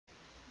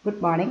Good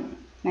morning.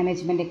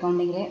 Management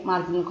അക്കൗണ്ടിങ്ങിലെ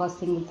marginal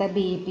കോസ്റ്റിംഗിലത്തെ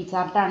BEP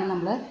ചാർട്ടാണ്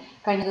നമ്മൾ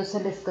കഴിഞ്ഞ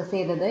ദിവസം ഡിസ്കസ്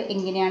ചെയ്തത്.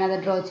 എങ്ങനെയാണ് അത്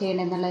ഡ്രോ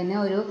ചെയ്യേണ്ടതെന്നുള്ളതിന്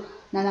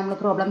നമ്മൾ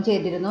പ്രോബ്ലം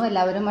ചെയ്തിരുന്നു.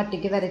 എല്ലാവരും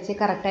ഒറ്റയ്ക്ക് വരച്ച്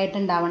കറക്റ്റായിട്ട്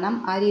ഉണ്ടാവണം.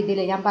 ആ രീതിയിൽ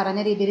ഞാൻ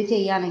പറഞ്ഞ രീതിയിൽ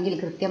ചെയ്യുകയാണെങ്കിൽ,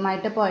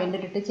 കൃത്യമായിട്ട് പോയിന്റ്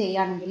ഇട്ടിട്ട്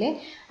ചെയ്യുകയാണെങ്കിൽ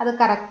അത്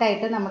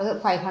കറക്റ്റായിട്ട് നമ്മൾ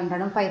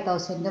 500ഉം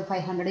 5000ഉം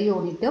 500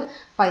 യൂണിറ്റും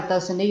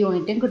 5000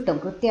 യൂണിറ്റും കിട്ടും.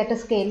 കൃത്യമായിട്ട്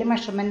സ്കെയിലിൽ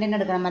മെഷർമെൻറ്റ് തന്നെ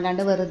എടുക്കണം,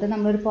 അല്ലാണ്ട് വെറുതെ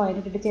നമ്മളൊരു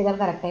പോയിന്റ് ഇട്ടിട്ട് ചെയ്താൽ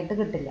കറക്റ്റായിട്ട്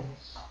കിട്ടില്ല.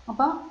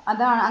 അപ്പോൾ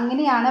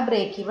അങ്ങനെയാണ്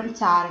ബ്രേക്ക് ഈവൻ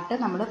ചാർട്ട്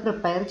നമ്മൾ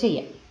പ്രിപ്പയർ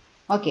ചെയ്യുക.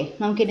 ഓക്കെ,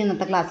 നമുക്കിനി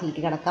ഇന്നത്തെ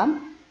ക്ലാസ്സിലേക്ക് കിടക്കാം.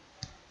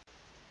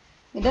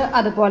 ഇത്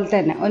അതുപോലെ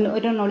തന്നെ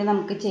ഒരെണ്ണൂടി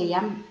നമുക്ക്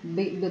ചെയ്യാം.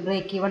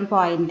 ബ്രേക്ക് ഈവൻ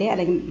പോയിന്റ്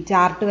അല്ലെങ്കിൽ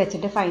ചാർട്ട്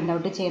വെച്ചിട്ട് ഫൈൻഡ്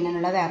ഔട്ട്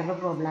ചെയ്യുന്നതിനുള്ള വേറൊരു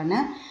പ്രോബ്ലമാണ്.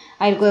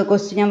 അതിൽ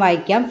ക്വസ്റ്റ്യൻ ഞാൻ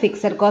വായിക്കാം.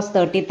 Fixed cost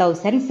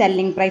 30,000,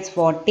 selling price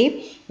 40,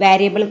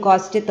 variable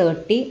cost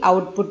 30,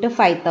 output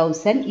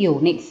 5000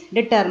 units.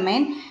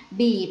 Determine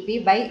BEP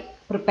by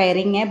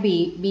preparing A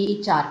BE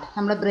chart.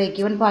 നമ്മൾ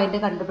ബ്രേക്ക് ഈവൻ പോയിന്റ്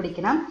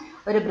കണ്ടുപിടിക്കണം.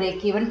 ഒരു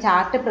ബ്രേക്ക് ഈവൻ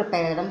ചാർട്ട്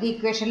പ്രിപ്പയർ ചെയ്യണം. നമുക്ക്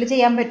ഇക്വേഷനിൽ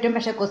ചെയ്യാൻ പറ്റും,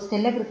 പക്ഷേ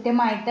ക്വസ്റ്റ്യനിൽ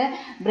കൃത്യമായിട്ട്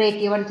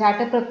ബ്രേക്ക് ഈവൻ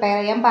ചാർട്ട് പ്രിപ്പയർ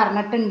ചെയ്യാൻ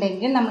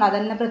പറഞ്ഞിട്ടുണ്ടെങ്കിൽ നമ്മൾ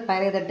അതന്നെ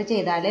പ്രിപ്പയർ ചെയ്തിട്ട്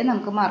ചെയ്താലേ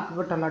നമുക്ക് മാർക്ക്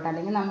കിട്ടുള്ളൂ കേട്ടോ.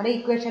 അല്ലെങ്കിൽ നമ്മുടെ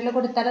ഇക്വേഷനിൽ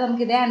കൊടുത്താൽ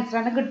നമുക്ക് ഇതേ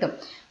ആൻസറാണ് കിട്ടും,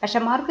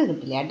 പക്ഷേ മാർക്ക്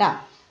കിട്ടില്ല കേട്ടോ.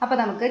 അപ്പോൾ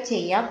നമുക്ക്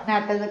ചെയ്യാം.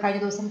 നേരത്തെ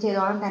കഴിഞ്ഞ ദിവസം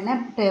ചെയ്തോളം തന്നെ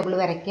ടേബിൾ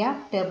വരയ്ക്കുക.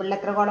 ടേബിളിൽ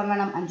എത്ര കോളം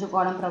വേണം? 5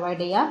 കോളം പ്രൊവൈഡ്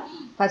ചെയ്യുക.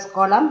 First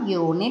column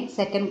unit,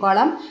 second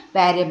column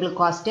variable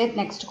cost,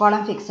 next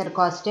column fixed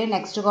cost,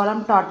 next column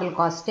total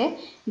cost,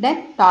 then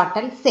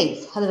total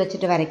sales. അത്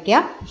വെച്ചിട്ട്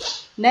വരയ്ക്കുക.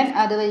 ദെൻ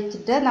അത്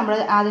വെച്ചിട്ട് നമ്മൾ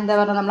ആദ്യം എന്താ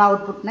പറയുക, നമ്മൾ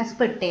ഔട്ട്പുട്ടിനെ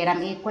സ്പ്ലിറ്റ്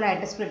ചെയ്യണം,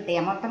 ഈക്വലായിട്ട് സ്പ്ലിറ്റ്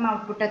ചെയ്യാം. മൊത്തം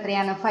ഔട്ട്പുട്ട്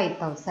എത്രയാണ്?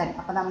 5000.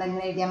 അപ്പോൾ നമ്മൾ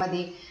എങ്ങനെ എഴുതിയാൽ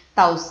മതി?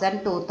 1000,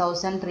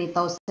 2000,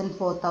 3000,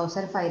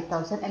 4000,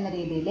 5000 എന്ന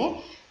രീതിയിൽ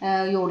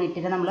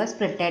യൂണിറ്റിന് നമ്മൾ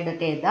സ്പ്ലിറ്റ്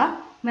ചെയ്തിട്ട് എഴുതുക.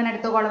 പിന്നെ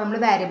അടുത്ത കോളം നമ്മൾ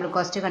വേരിയബിൾ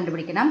കോസ്റ്റ്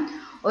കണ്ടുപിടിക്കണം.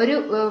 ഒരു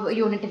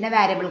യൂണിറ്റിൻ്റെ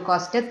വേരിയബിൾ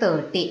കോസ്റ്റ്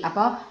 30.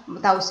 അപ്പോൾ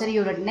 1000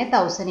 യൂണിറ്റിനെ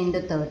 1000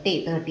 × 30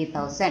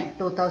 30,000,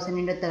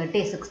 2000 ×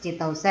 30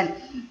 60,000,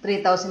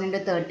 3000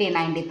 × 30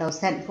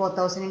 90,000,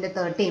 4000 ×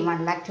 30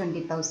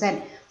 1,20,000,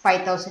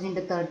 5000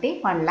 × 30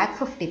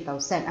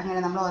 1,50,000.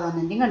 അങ്ങനെ നമ്മൾ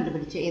ഓരോന്നിൻ്റെയും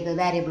കണ്ടുപിടിച്ചു. ഏത്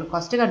വേരിയബിൾ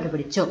കോസ്റ്റ്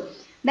കണ്ടുപിടിച്ചു.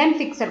 ദെൻ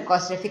ഫിക്സഡ്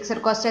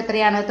കോസ്റ്റ്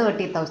എത്രയാണ്?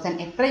 30,000.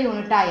 എത്ര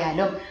യൂണിറ്റ്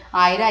ആയാലും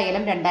 1000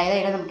 ആയാലും 2000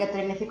 ആയാലും നമുക്ക്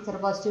എത്രയാണ് ഫിക്സഡ്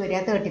കോസ്റ്റ് വരിക?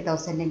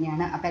 30,000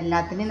 തന്നെയാണ്. അപ്പോൾ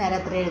എല്ലാത്തിനും നേരെ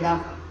എത്ര എഴുതാം?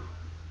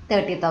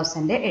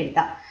 30,000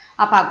 എഴുതാം.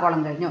 അപ്പോൾ ആ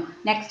കോളം കഴിഞ്ഞു.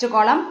 Next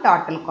column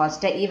total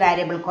cost. ഈ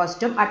വേരിയബിൾ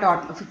കോസ്റ്റും ആ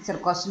ടോട്ടൽ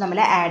ഫിക്സഡ് കോസ്റ്റും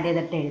നമ്മൾ ആഡ്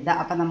ചെയ്തിട്ട് എഴുതാം.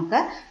 അപ്പോൾ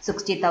നമുക്ക്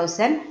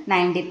 60,000,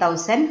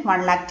 90,000,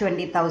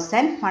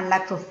 1,20,000,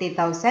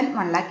 1,50,000,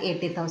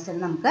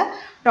 1,80,000 നമുക്ക്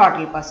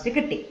ടോട്ടൽ കോസ്റ്റ്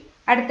കിട്ടി.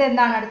 അടുത്ത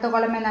എന്താണ്? അടുത്ത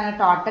കോളം എന്താണ്?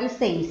 ടോട്ടൽ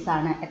സെയിൽസ്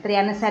ആണ്.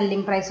 എത്രയാണ്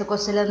സെല്ലിംഗ് പ്രൈസ്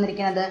ക്വസ്റ്റ്യനിൽ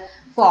തന്നിരിക്കുന്നത്?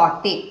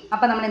 40.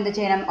 അപ്പോൾ നമ്മൾ എന്ത്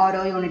ചെയ്യണം?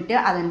 ഓരോ യൂണിറ്റ്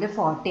അതിൻ്റെ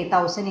 40.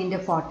 1000 ×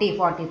 40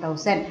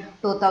 40,000,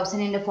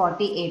 2000 ×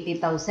 40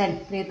 80,000,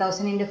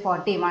 3000 ×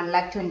 40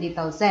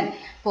 1,20,000,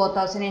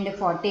 4000 ×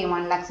 40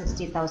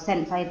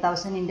 1,60,000,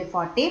 5000 ×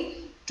 40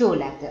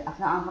 2,00,000.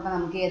 അപ്പോൾ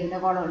നമുക്ക് ഏതിൻ്റെ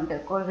കോളം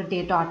കിട്ടി?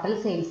 ടോട്ടൽ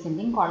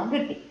സെയിൽസിൻ്റെയും കോളം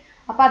കിട്ടി.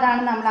 അപ്പോൾ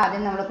അതാണ്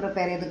നമ്മൾ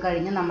പ്രിപ്പയർ ചെയ്ത്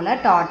കഴിഞ്ഞ് നമ്മൾ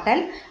ടോട്ടൽ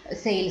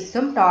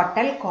സെയിൽസും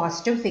ടോട്ടൽ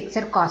കോസ്റ്റും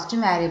ഫിക്സഡ് കോസ്റ്റും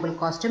വേരിയബിൾ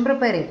കോസ്റ്റും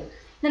പ്രിപ്പയർ ചെയ്തു.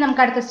 ഇനി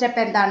നമുക്ക് അടുത്ത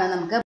സ്റ്റെപ്പ് എന്താണ്?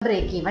 നമുക്ക്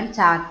ബ്രേക്ക് ഈവൻ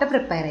ചാർട്ട്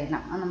പ്രിപ്പയർ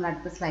ചെയ്യണം. അത് നമ്മൾ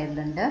അടുത്ത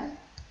സ്ലൈഡിലുണ്ട്.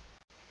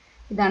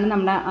 ഇതാണ്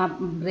നമ്മുടെ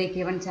ബ്രേക്ക്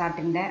ഈവൻ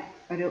ചാർട്ടിൻ്റെ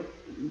ഒരു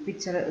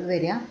പിക്ചർ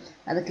വരിക.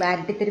 അത്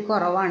ക്ലാരിറ്റി ഇത്തിരി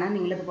കുറവാണ്.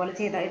 നിങ്ങളിതുപോലെ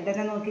ചെയ്താൽ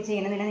ഇതൊക്കെ നോക്കി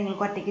ചെയ്യണമെന്നില്ല,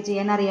 നിങ്ങൾക്ക് ഒറ്റയ്ക്ക്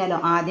ചെയ്യാൻ അറിയാമല്ലോ.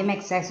 ആദ്യം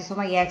എക്സ് ആക്സിസും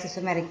വൈ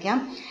ആക്സിസും വരയ്ക്കാം.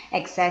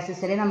 എക്സ്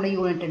ആക്സിസിൽ നമ്മൾ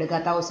യൂണിറ്റ് എടുക്കുക.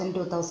 1000,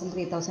 2000,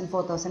 3000,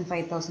 4000,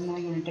 5000 എന്ന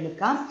യൂണിറ്റ്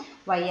എടുക്കാം.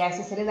 വൈ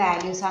ആക്സിസിൽ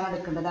വാല്യൂസ് ആണ്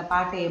എടുക്കേണ്ടത്. അപ്പോൾ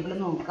ആ ടേബിൾ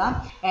നോക്കുക.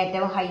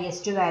 ഏറ്റവും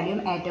ഹയസ്റ്റ് വാല്യൂം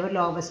ഏറ്റവും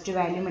ലോവസ്റ്റ്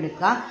വാല്യൂം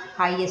എടുക്കുക.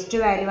 ഹയസ്റ്റ്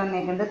വാല്യൂ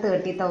വന്നിരിക്കുന്നത്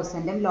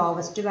 30,000ഉം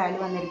ലോവസ്റ്റ് വാല്യൂ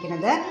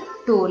വന്നിരിക്കുന്നത്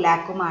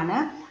 2,00,000ഉമാണ്.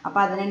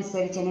 അപ്പോൾ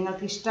അതിനനുസരിച്ച്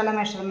നിങ്ങൾക്ക് ഇഷ്ടമുള്ള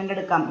മെഷർമെൻറ്റ്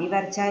എടുക്കാം. ഈ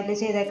വരച്ചാൽ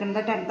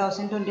ചെയ്തേക്കുന്നത്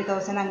 10,000,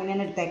 20,000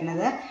 അങ്ങനെയാണ്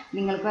എടുത്തേക്കുന്നത്.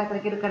 നിങ്ങൾക്ക്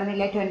അത്രയ്ക്ക്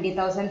എടുക്കണമെന്നില്ല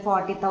 20,000,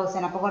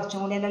 40,000. അപ്പോൾ കുറച്ചും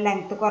കൂടി അതിൻ്റെ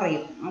ലെങ്ത്ത്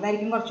കുറയും.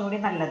 അതായിരിക്കും കുറച്ചും കൂടി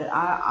നല്ലത്.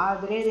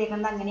 അതിൽ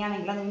എഴുതിയേക്കുന്നത്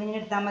അങ്ങനെയാണെങ്കിൽ നിങ്ങൾ ഇങ്ങനെ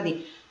എടുത്താൽ മതി.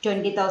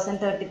 20,000,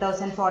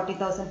 30,000,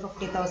 40,000,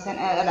 50,000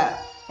 അല്ല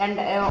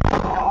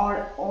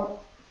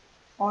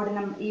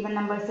ഈവൻ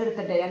നമ്പേഴ്സ്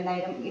എടുത്തിട്ട് 2,000,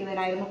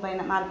 20,000,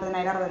 30,000, 40,000,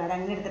 60,000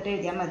 അങ്ങനെ എടുത്തിട്ട്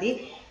എഴുതിയാൽ മതി.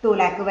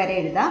 2,00,000 വരെ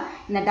എഴുതുക.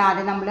 എന്നിട്ട്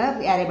ആദ്യം നമ്മൾ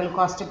variable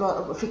cost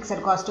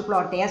fixed cost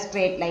plot ചെയ്യുക,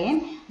 straight line.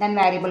 Then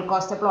variable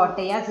cost plot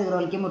ചെയ്യുക,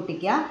 0ലേക്ക്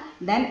മുട്ടിക്കുക.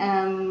 ദെൻ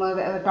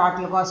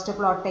ടോട്ടൽ കോസ്റ്റ്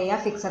പ്ലോട്ട്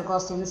ചെയ്യുക, ഫിക്സഡ്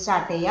കോസ്റ്റിൽ നിന്ന്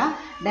സ്റ്റാർട്ട് ചെയ്യുക.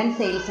 ദെൻ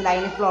സെയിൽസ്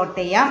ലൈൻ പ്ലോട്ട്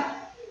ചെയ്യുക.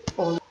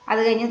 അത്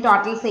കഴിഞ്ഞ്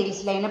ടോട്ടൽ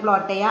സെയിൽസ് ലൈന്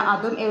പ്ലോട്ട് ചെയ്യുക.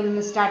 അതും എവിടെ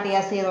നിന്ന് സ്റ്റാർട്ട്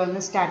ചെയ്യുക? 0ൽ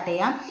നിന്ന് സ്റ്റാർട്ട്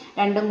ചെയ്യാം.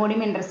 രണ്ടും കൂടി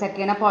ഇൻ്റർസെക്ട്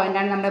ചെയ്യുന്ന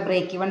പോയിൻ്റാണ് നമ്മുടെ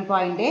ബ്രേക്ക് ഈവൻ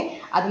പോയിന്റ്.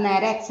 അത്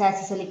നേരെ എക്സ്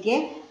ആക്സിസിലേക്ക്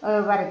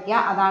വരയ്ക്കുക.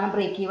 അതാണ്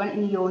ബ്രേക്ക് ഈവൻ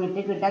ഇൻ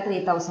യൂണിറ്റ് കിട്ടുക.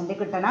 3,000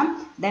 കിട്ടണം.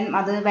 ദെൻ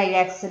അത് വൈ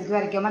ആക്സിസിലേക്ക്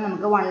വരയ്ക്കുമ്പോൾ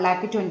നമുക്ക്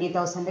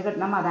 1,20,000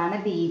 കിട്ടണം. അതാണ്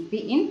BEP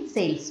ഇൻ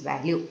സെയിൽസ്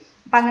വാല്യൂ.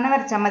 അപ്പം അങ്ങനെ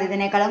വരച്ചാൽ മതി.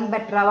 ഇതിനേക്കാളും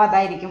ബെറ്റർ ആവും.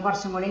 അതായിരിക്കും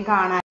കുറച്ചും കൂടി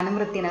കാണാനും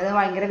വൃത്തിയുണ്ട്. അത്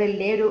ഭയങ്കര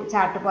വലിയൊരു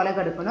ചാർട്ട് പോലെ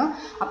കിടക്കുന്നു.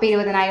 അപ്പോൾ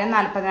 20,000,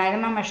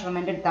 40,000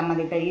 മെഷർമെൻറ്റ് എടുത്താൽ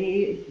മതി. ഈ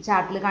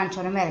ചാർട്ടിൽ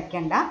കാണിച്ചോളം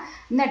വരയ്ക്കേണ്ട.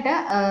 എന്നിട്ട്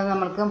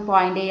നമ്മൾക്ക്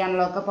പോയിന്റ്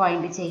ചെയ്യാനുള്ളതൊക്കെ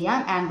പോയിന്റ് ചെയ്യാം.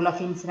 ആംഗിൾ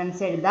ഓഫ്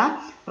ഇൻസിഡൻസ് എഴുതാം.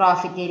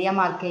 പ്രോഫിറ്റ് ഏരിയ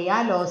മാർക്ക്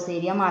ചെയ്യുക, ലോസ്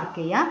ഏരിയ മാർക്ക്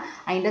ചെയ്യുക.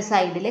 അതിൻ്റെ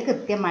സൈഡിൽ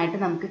കൃത്യമായിട്ട്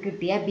നമുക്ക്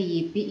കിട്ടിയ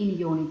BEP ഇൻ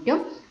യൂണിറ്റും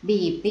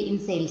BEP ഇൻ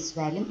സെയിൽസ്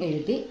വാല്യൂം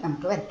എഴുതി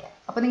നമുക്ക് വരയ്ക്കാം.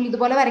 അപ്പോൾ നിങ്ങൾ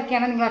ഇതുപോലെ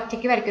വരയ്ക്കുകയാണെങ്കിൽ നിങ്ങൾ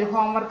ഒറ്റയ്ക്ക് വരയ്ക്കുക, ഒരു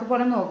ഹോംവർക്ക്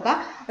പോലെ നോക്കുക,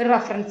 ഒരു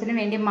റെഫറൻസിന്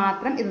വേണ്ടി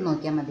മാത്രം ഇത്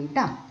നോക്കിയാൽ മതി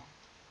കേട്ടോ.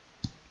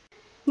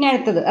 ഇനി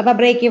അടുത്തത്, അപ്പോൾ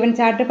ബ്രേക്ക് ഈവൻ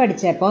ചാർട്ട്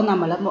പഠിച്ചപ്പോൾ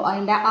നമ്മൾ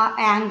അതിൻ്റെ ആ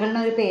ആംഗിളിന്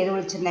ഒരു പേര്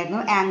വിളിച്ചിട്ടുണ്ടായിരുന്നു,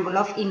 ആംഗിൾ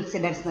ഓഫ്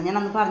ഇൻസിഡൻസ് എന്ന്. ഞാൻ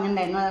അന്ന്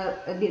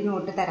പറഞ്ഞിട്ടുണ്ടായിരുന്നു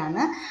നോട്ട്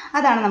തരാമെന്ന്.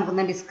 അതാണ്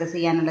നമുക്കൊന്ന് ഡിസ്കസ്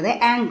ചെയ്യാനുള്ളത്.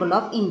 ആംഗിൾ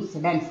ഓഫ്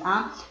ഇൻസിഡൻസ്, ആ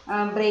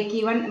ബ്രേക്ക്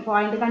ഈവൻ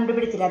പോയിന്റ്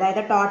കണ്ടുപിടിച്ചില്ല,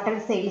 അതായത് ടോട്ടൽ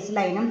സെയിൽസ്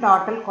ലൈനും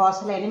ടോട്ടൽ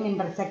കോസ്റ്റ് ലൈനും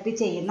ഇൻ്റർസെക്റ്റ്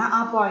ചെയ്യുന്ന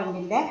ആ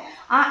പോയിന്റിൻ്റെ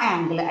ആ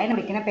ആംഗിൾ, അതിന്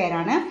വിളിക്കുന്ന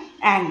പേരാണ്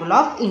ആംഗിൾ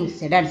ഓഫ്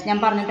ഇൻസിഡൻസ്. ഞാൻ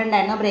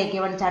പറഞ്ഞിട്ടുണ്ടായിരുന്നു ബ്രേക്ക്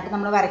ഈവൻ ചാർട്ട്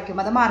നമ്മൾ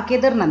വരയ്ക്കുമ്പോൾ അത് മാർക്ക്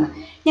ചെയ്തിടണമെന്ന്.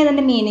 ഇനി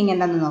അതിൻ്റെ മീനിങ്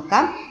എന്താണെന്ന്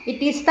നോക്കാം.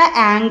 It is the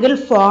angle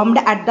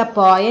formed at the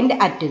point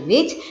at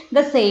which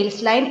the sales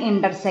line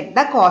intersect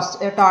the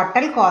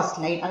total cost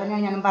line. അതാണ്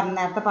ഞാൻ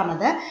നേരത്തെ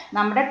പറഞ്ഞത്.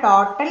 നമ്മുടെ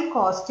ടോട്ടൽ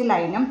കോസ്റ്റ്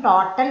ലൈനും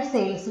ടോട്ടൽ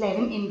സെയിൽസ്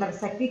ലൈനും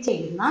ഇന്റർസെക്ട്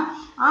ചെയ്യുന്ന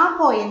ആ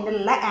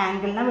പോയിന്റിലുള്ള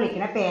ആംഗിളിനെ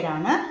വിളിക്കുന്ന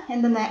പേരാണ്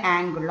എന്തെന്ന്,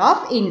 angle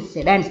of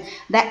incidence.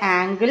 The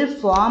angle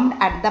formed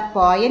at the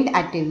point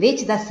at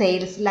which the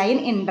sales line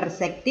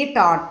intersect the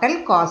total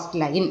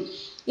cost line.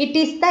 It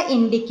is the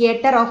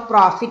indicator of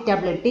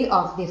profitability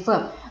of the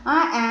firm. ആ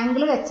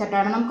angle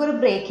വെച്ചിട്ടാണ് നമുക്കൊരു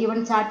break even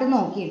chart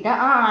നോക്കിയിട്ട്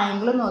ആ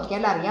angle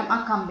നോക്കിയാൽ അറിയാം ആ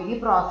company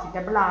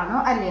profitable ആണോ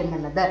അല്ലേ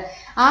എന്നുള്ളത്.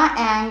 ആ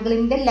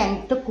ആംഗിളിൻ്റെ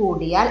ലെങ്ത്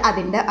കൂടിയാൽ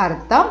അതിൻ്റെ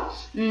അർത്ഥം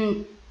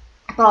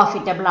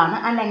പ്രോഫിറ്റബിൾ ആണ്.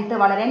 ആ ലെങ്ത്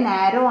വളരെ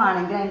നാരോ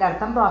ആണെങ്കിൽ അതിൻ്റെ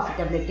അർത്ഥം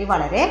പ്രോഫിറ്റബിലിറ്റി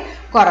വളരെ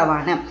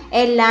കുറവാണ്.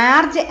 A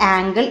large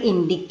angle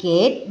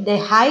indicate the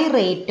high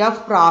rate of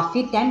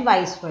profit and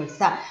vice versa.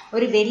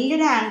 ഒരു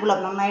വലിയൊരു ആംഗിൾ,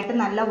 നന്നായിട്ട്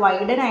നല്ല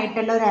വൈഡൻ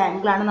ആയിട്ടുള്ള ഒരു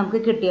ആംഗിളാണ്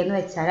നമുക്ക് കിട്ടിയെന്ന്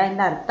വെച്ചാൽ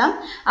അതിൻ്റെ അർത്ഥം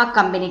ആ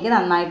കമ്പനിക്ക്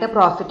നന്നായിട്ട്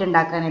പ്രോഫിറ്റ്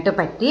ഉണ്ടാക്കാനായിട്ട്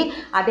പറ്റി.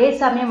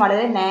 അതേസമയം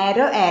വളരെ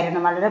നാരോ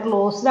ആയിരുന്നു, വളരെ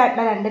ക്ലോസ്ഡ്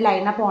ആയിട്ടുള്ള രണ്ട്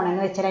ലൈനാണ്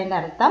പോകണമെന്ന് വെച്ചാൽ അതിൻ്റെ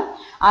അർത്ഥം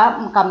ആ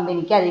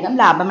കമ്പനിക്ക് അധികം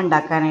ലാഭം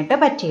ഉണ്ടാക്കാനായിട്ട്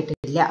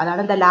പറ്റിയിട്ടില്ല.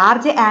 അതാണ് the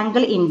large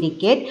angle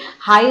indicate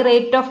high rate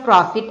of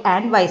profit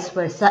and vice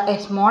versa. A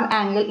small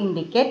angle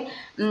indicate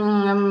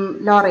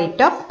low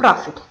rate of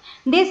profit.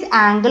 This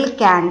angle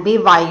can be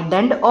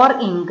widened or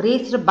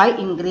increased by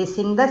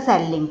increasing the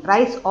selling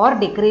price or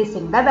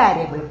decreasing the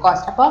variable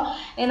cost. അപ്പോൾ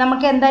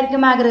നമുക്ക്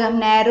എന്തായിരിക്കും ആഗ്രഹം,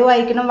 narrow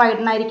ആയിരിക്കണം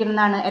widen ആയിരിക്കണം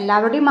എന്നാണ്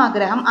എല്ലാവരുടെയും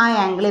ആഗ്രഹം. ആ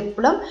ആംഗിൾ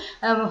എപ്പോഴും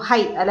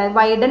ഹൈ അല്ലെങ്കിൽ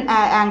വൈഡൻ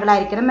ആംഗിൾ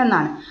ആയിരിക്കണം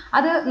എന്നാണ്.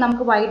 അത്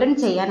നമുക്ക് വൈഡൻ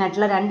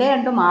ചെയ്യാനായിട്ടുള്ള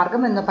രണ്ട്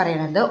മാർഗം എന്ന്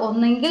പറയുന്നത്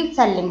ഒന്നെങ്കിൽ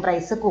സെല്ലിംഗ്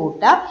പ്രൈസ്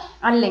കൂട്ടുക,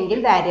 അല്ലെങ്കിൽ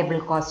വേരിയബിൾ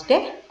കോസ്റ്റ്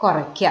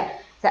കുറയ്ക്കുക.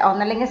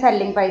 ഒന്നല്ലെങ്കിൽ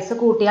സെല്ലിംഗ് പ്രൈസ്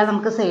കൂട്ടിയാൽ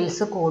നമുക്ക്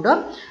സെയിൽസ് കൂടും,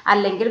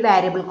 അല്ലെങ്കിൽ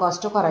വേരിയബിൾ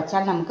കോസ്റ്റ്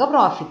കുറച്ചാൽ നമുക്ക്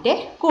പ്രോഫിറ്റ്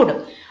കൂടും.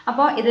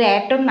 അപ്പോൾ ഇത്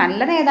ഏറ്റവും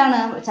നല്ലത് ഏതാണ്?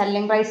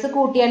 സെല്ലിംഗ് പ്രൈസ്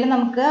കൂട്ടിയാൽ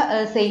നമുക്ക്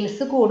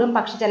സെയിൽസ് കൂടും,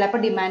 പക്ഷെ ചിലപ്പോൾ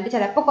ഡിമാൻഡ്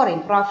ചിലപ്പോൾ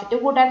കുറയും. പ്രോഫിറ്റ്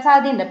കൂട്ടാൻ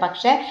സാധ്യതയുണ്ട്,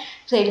 പക്ഷേ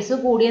സെയിൽസ്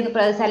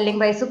സെല്ലിംഗ്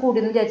പ്രൈസ്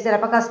കൂടിയെന്ന് വിചാരിച്ച്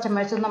ചിലപ്പോൾ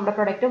കസ്റ്റമേഴ്സ് നമ്മുടെ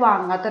പ്രൊഡക്റ്റ്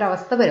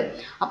വാങ്ങാത്തൊരവസ്ഥ വരും.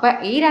 അപ്പോൾ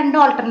ഈ രണ്ട്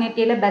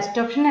ഓൾട്ടർനേറ്റീവിൽ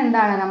ബെസ്റ്റ് ഓപ്ഷൻ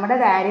എന്താണ്? നമ്മുടെ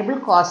വേരിയബിൾ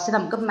കോസ്റ്റ്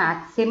നമുക്ക്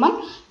മാക്സിമം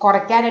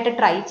കുറയ്ക്കാനായിട്ട്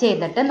ട്രൈ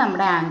ചെയ്തിട്ട്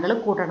നമ്മുടെ ആംഗിൾ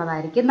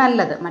കൂട്ടണതായിരിക്കും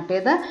നല്ലത്.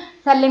 മറ്റേത്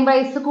സെല്ലിംഗ്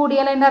പ്രൈസ്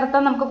കൂടിയാൽ അതിൻ്റെ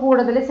അർത്ഥം നമുക്ക്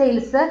കൂടുതൽ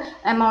സെയിൽസ്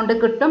എമൗണ്ട്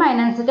കിട്ടും,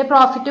 അതിനനുസരിച്ച്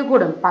പ്രോഫിറ്റ്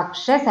കൂടും.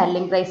 പക്ഷേ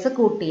സെല്ലിംഗ് പ്രൈസ്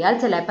കൂട്ടിയാൽ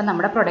ചിലപ്പോൾ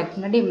നമ്മുടെ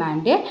പ്രൊഡക്റ്റിൻ്റെ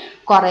ഡിമാൻഡ്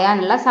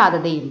കുറയാനുള്ള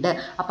സാധ്യതയുണ്ട്.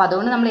 അപ്പോൾ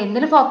അതുകൊണ്ട് നമ്മൾ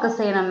എന്തിന് ഫോക്കസ്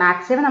ചെയ്യണം?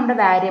 മാക്സിമം നമ്മുടെ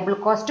വേരിയബിൾ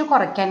കോസ്റ്റ്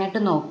കുറയ്ക്കാനായിട്ട്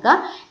നോക്കുക.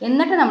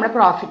 എന്നിട്ട് നമ്മുടെ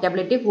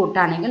പ്രോഫിറ്റബിലിറ്റി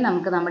കൂട്ടുകയാണെങ്കിൽ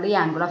നമുക്ക് നമ്മുടെ ഈ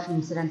ആംഗിൾ ഓഫ്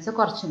ഇൻസിഡൻസ്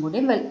കുറച്ചും കൂടി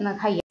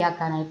ഹൈ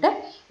ആക്കാനായിട്ട്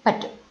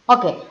പറ്റും.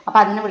 ഓക്കെ, അപ്പോൾ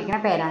അതിനെ വിളിക്കുന്ന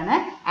പേരാണ്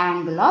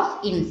angle of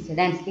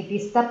incidence. It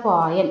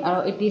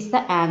is the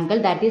angle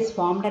that is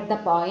formed at the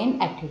point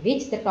at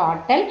which the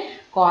total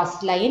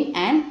cost line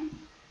and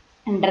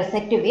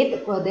intersect with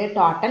the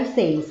total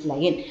sales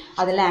line.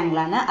 അതിലെ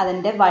ആംഗിളാണ്.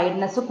 അതിൻ്റെ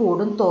വൈഡ്നെസ്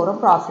കൂടും തോറും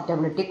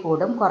പ്രോഫിറ്റബിലിറ്റി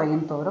കൂടും,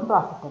 കുറയും തോറും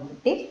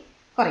പ്രോഫിറ്റബിലിറ്റി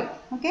കുറയും.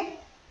 ഓക്കെ,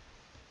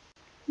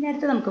 ഇനി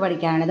അടുത്ത് നമുക്ക്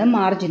പഠിക്കാനുള്ളത്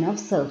മാർജിൻ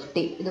ഓഫ്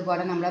സേഫ്റ്റി.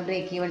 ഇതുപോലെ നമ്മുടെ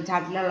ബ്രേക്ക് ഈവൻ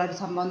ചാർട്ടിലുള്ള ഒരു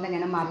സംഭവം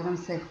തന്നെയാണ് മാർജിൻ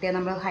ഓഫ് സേഫ്റ്റി.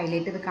 നമ്മൾ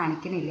ഹൈലൈറ്റ് ചെയ്ത്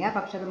കാണിക്കുന്നില്ല,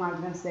 പക്ഷേ അത്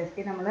മാർജിൻ ഓഫ്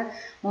സേഫ്റ്റി നമ്മൾ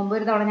മുമ്പ്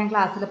ഒരു തവണ ഞാൻ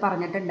ക്ലാസ്സിൽ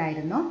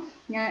പറഞ്ഞിട്ടുണ്ടായിരുന്നു.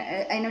 ഞാൻ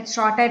അതിന്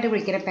ഷോർട്ടായിട്ട്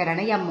വിളിക്കുന്ന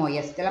പേരാണ്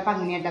MOS. ചിലപ്പോൾ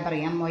അങ്ങനെയായിട്ട്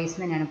പറയാം, MOS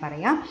തന്നെയാണ്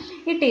പറയാം.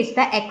 It is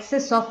the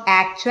excess of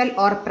actual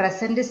or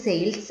present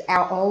sales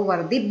over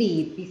the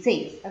BEP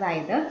sales.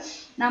 അതായത്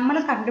നമ്മൾ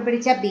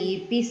കണ്ടുപിടിച്ച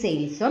BEP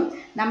സെയിൽസും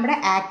നമ്മുടെ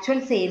ആക്ച്വൽ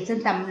സെയിൽസും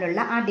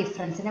തമ്മിലുള്ള ആ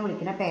ഡിഫറൻസിനെ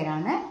വിളിക്കുന്ന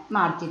പേരാണ്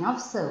മാർജിൻ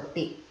ഓഫ്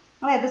സേഫ്റ്റി.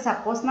 അതായത്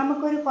സപ്പോസ്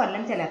നമുക്കൊരു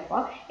കൊല്ലം ചിലപ്പോൾ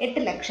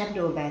 8 ലക്ഷം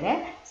രൂപ വരെ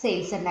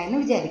സെയിൽസ് ഉണ്ടായെന്ന്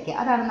വിചാരിക്കുക.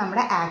 അതാണ്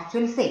നമ്മുടെ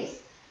ആക്ച്വൽ സെയിൽസ്.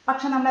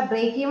 പക്ഷെ നമ്മുടെ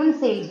ബ്രേക്ക് ഈവൻ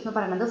സെയിൽസ് എന്ന്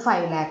പറയുന്നത്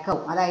 5 lakh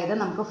ആവും. അതായത്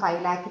നമുക്ക് 5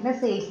 lakhൻ്റെ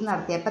സെയിൽസ്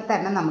നടത്തിയപ്പോൾ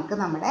തന്നെ നമുക്ക്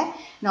നമ്മുടെ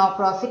no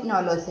profit no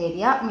loss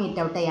area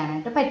meet out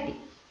ചെയ്യാനായിട്ട് പറ്റി.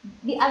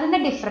 അതിൻ്റെ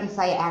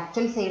ഡിഫറൻസായി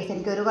ആക്ച്വൽ സെയിൽസ്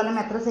എനിക്ക് ഒരു കൊല്ലം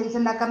എത്ര സെയിൽസ്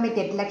ഉണ്ടാക്കാൻ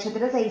പറ്റി? 8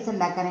 ലക്ഷത്തിൻ്റെ സെയിൽസ്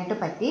ഉണ്ടാക്കാനായിട്ട്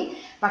പറ്റി.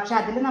 പക്ഷെ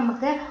അതിൽ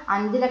നമുക്ക്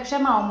 5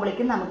 ലക്ഷം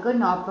ആകുമ്പോഴേക്കും നമുക്ക്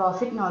no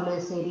profit no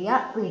loss area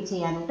reach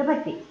ചെയ്യാനായിട്ട്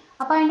പറ്റി.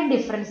 അപ്പോൾ അതിൻ്റെ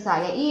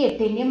ഡിഫറൻസായ ഈ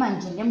 8ൻ്റെയും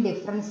 5ൻ്റെയും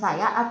ഡിഫറൻസായ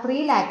ആ 3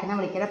 lakhനെ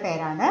വിളിക്കുന്ന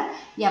പേരാണ്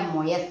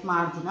MOS,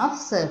 margin of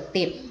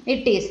safety.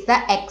 It is the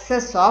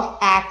excess of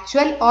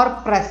actual or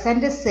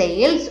present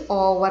sales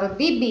over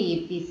the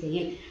BEP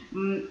sale.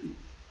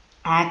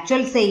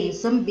 Actual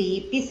സെയിൽസും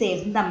BEP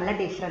സെയിൽസും തമ്മിലുള്ള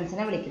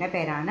ഡിഫറൻസിനെ വിളിക്കുന്ന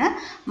പേരാണ്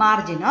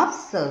മാർജിൻ ഓഫ്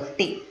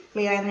സേഫ്റ്റി.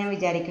 ക്ലിയർ ആയെന്ന് ഞാൻ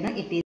വിചാരിക്കുന്നു.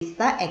 It is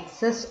the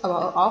excess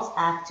of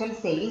actual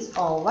sales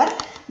over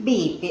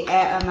BEP.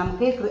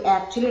 നമുക്ക്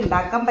actually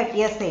ഉണ്ടാക്കാൻ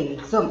പറ്റിയ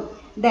സെയിൽസും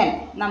then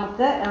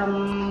നമുക്ക്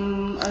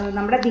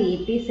നമ്മുടെ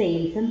BEP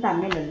സെയിൽസും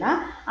തമ്മിലുള്ള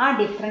ആ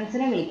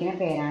ഡിഫറൻസിനെ വിളിക്കുന്ന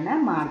പേരാണ്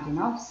മാർജിൻ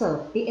ഓഫ്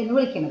സേഫ്റ്റി എന്ന്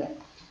വിളിക്കുന്നത്.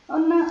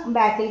 ഒന്ന്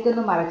ബാക്കിലേക്ക്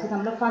ഒന്ന് മറിച്ച്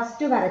നമ്മൾ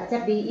ഫസ്റ്റ് വരച്ച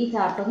BE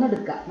ചാർട്ട് ഒന്ന്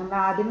എടുക്കുക. നമ്മൾ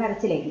ആദ്യം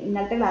വരച്ചില്ലേ,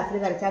 ഇന്നത്തെ ക്ലാസ്സിൽ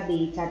വരച്ച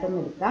BE ചാർട്ട് ഒന്ന്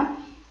എടുക്കാം.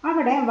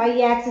 അവിടെ y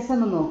ആക്സിസ്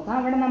ഒന്ന് നോക്കാം.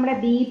 അവിടെ നമ്മുടെ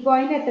B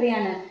പോയിന്റ്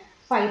എത്രയാണ്?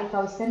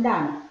 5000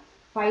 ആണ്.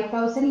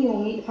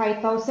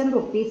 5000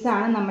 rupees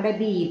ആണ് നമ്മുടെ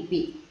BEP.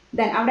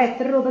 ദെൻ അവിടെ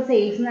എത്ര രൂപ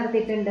സെയിൽസ്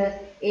നടത്തിയിട്ടുണ്ട്?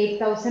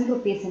 8000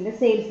 rupeesൻ്റെ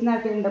സെയിൽസ്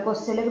നടത്തിയിട്ടുണ്ട്.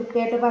 ക്വസ്റ്റ്യനിൽ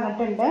കൃത്യമായിട്ട്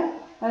പറഞ്ഞിട്ടുണ്ട്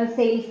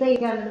സെയിൽസ്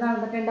 800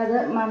 നടന്നിട്ടുണ്ട്. അത്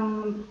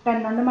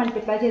 10 കൊണ്ട്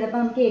മൾട്ടിപ്ലൈ ചെയ്തപ്പോൾ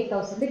നമുക്ക്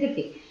 8000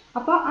 കിട്ടി.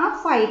 അപ്പോൾ ആ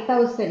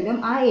 5000ഉം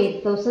ആ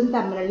 8000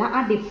 തമ്മിലുള്ള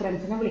ആ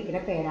ഡിഫറൻസിനെ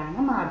വിളിക്കുന്ന പേരാണ്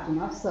മാർജിൻ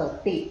ഓഫ്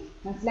സേഫ്റ്റി.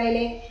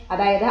 മനസ്സിലായില്ലേ?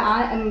 അതായത്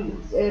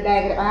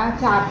ആ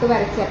ചാർട്ട്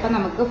വരച്ചപ്പോൾ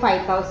നമുക്ക്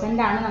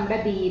 5000 ആണ് നമ്മുടെ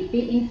BEP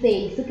ഇൻ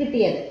സെയിൽസ്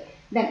കിട്ടിയത്.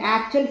 ദെൻ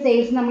ആക്ച്വൽ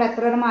സെയിൽസ് നമ്മൾ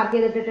എത്ര വരെ മാർക്ക്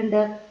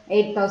ചെയ്തിട്ടുണ്ട്?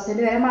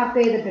 8000 വരെ മാർക്ക്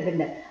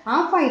ചെയ്തിട്ടുണ്ട്. ആ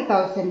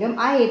 5000ഉം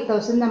ആ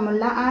 8000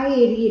 തമ്മിലുള്ള ആ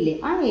ഏരിയയില്ലേ,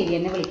 ആ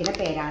ഏരിയനെ വിളിക്കുന്ന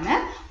പേരാണ്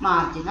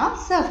മാർജിൻ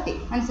ഓഫ് സേഫ്റ്റി.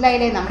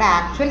 മനസ്സിലായില്ലേ? നമ്മുടെ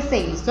ആക്ച്വൽ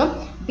സെയിൽസും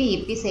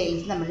BEP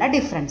സെയിൽസ് തമ്മിലുള്ള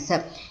difference.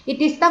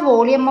 It is the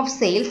volume of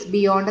sales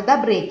beyond the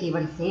break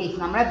even sales.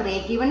 നമ്മുടെ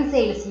ബ്രേക്ക് ഈവൻ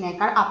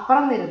സെയിൽസിനേക്കാൾ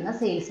അപ്പുറം വരുന്ന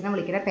സെയിൽസിനെ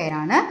വിളിക്കുന്ന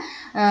പേരാണ്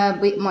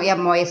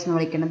MOS എന്ന്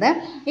വിളിക്കുന്നത്.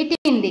 It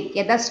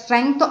indicate the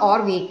strength or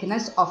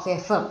weakness of A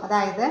firm.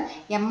 അതായത്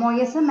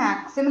MOS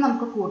മാക്സിമം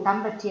നമുക്ക് കൂട്ടാൻ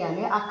പറ്റിയാൽ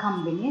ആ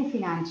കമ്പനി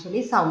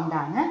ഫിനാൻഷ്യലി സൗണ്ട്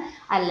ആണ്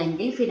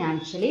അല്ലെങ്കിൽ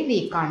ഫിനാൻഷ്യലി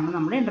വീക്ക് ആണെന്ന്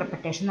നമ്മൾ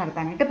ഇൻ്റർപ്രിട്ടേഷൻ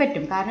നടത്താനായിട്ട്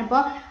പറ്റും. കാരണം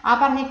ഇപ്പോൾ ആ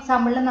പറഞ്ഞ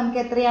എക്സാമ്പിളിൽ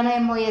നമുക്ക് എത്രയാണ്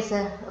MOS?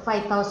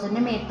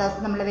 5000ഉം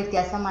 8000 തമ്മിലുള്ള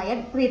വ്യത്യാസമായ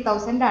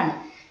 3000 ആണ്.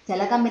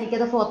 ചില കമ്പനിക്ക്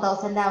അത്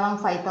 4000 ആവാം,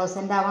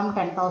 5000 ആവാം,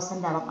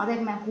 10,000 ആവാം. അത്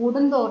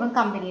കൂടും തോറും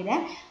കമ്പനിയുടെ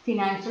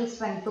ഫിനാൻഷ്യൽ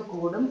സ്ട്രെങ്ത്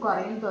കൂടും,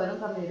 കുറയും തോറും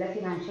കമ്പനിയുടെ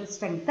ഫിനാൻഷ്യൽ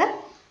സ്ട്രെങ്ത്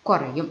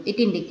കുറയും.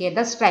 It indicate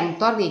the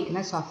strength or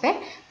weakness of A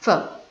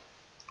firm.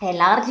 A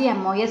large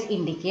MOS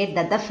indicate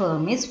that the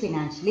firm is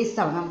financially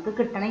sound. നമുക്ക്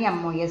കിട്ടണ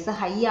MOS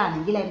ഹൈ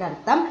ആണെങ്കിൽ അതിൻ്റെ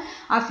അർത്ഥം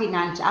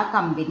ആ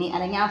കമ്പനി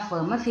അല്ലെങ്കിൽ ആ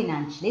ഫേം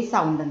ഫിനാൻഷ്യലി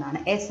സൗണ്ട് എന്നാണ്.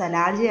 A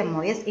large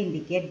MOS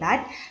indicate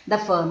that the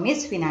firm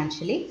is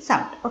financially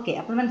sound. Okay,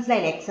 അപ്പോൾ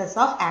മനസ്സിലായില്ലേ? Excess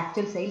of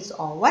actual sales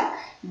over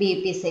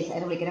BEP sales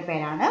എന്ന് വിളിക്കുന്ന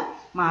പേരാണ്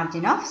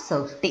മാർജിൻ ഓഫ്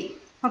സേഫ്റ്റി.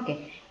 ഓക്കെ,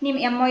 ഇനി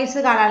MOS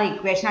കാണാനുള്ള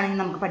ഇക്വേഷൻ ആണെങ്കിൽ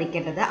നമുക്ക്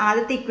പഠിക്കേണ്ടത്.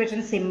 ആദ്യത്തെ ഇക്വേഷൻ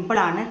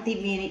സിമ്പിളാണ്.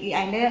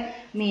 അതിൻ്റെ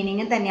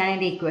മീനിങ് തന്നെയാണ്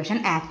എൻ്റെ equation.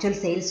 Actual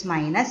sales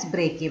minus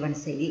break even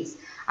sales.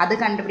 അത്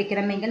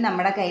കണ്ടുപിടിക്കണമെങ്കിൽ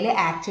നമ്മുടെ കയ്യിൽ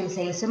ആക്ച്വൽ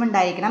സെയിൽസും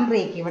ഉണ്ടായിരിക്കണം,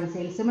 ബ്രേക്ക് ഈവൻ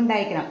സെയിൽസും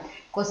ഉണ്ടായിരിക്കണം.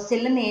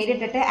 ക്വസ്റ്റ്യനിൽ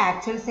നേരിട്ടിട്ട്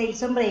ആക്ച്വൽ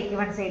സെയിൽസും ബ്രേക്ക്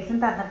ഈവൻ സെയിൽസും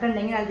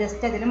തന്നിട്ടുണ്ടെങ്കിൽ അത്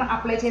ജസ്റ്റ് അതിന്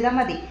അപ്ലൈ ചെയ്താൽ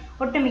മതി.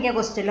 ഒട്ടുമിക്ക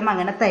ക്വസ്റ്റ്യനിലും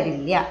അങ്ങനെ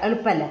തരില്ല,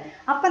 എളുപ്പമല്ല.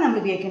 അപ്പം നമ്മൾ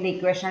ഉപയോഗിക്കേണ്ട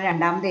ഇക്വേഷനാണ്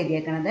രണ്ടാമത്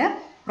എഴുതിയേക്കുന്നത്,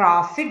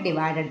 profit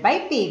divided by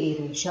PV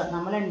ratio.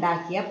 നമ്മൾ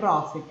ഉണ്ടാക്കിയ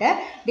profit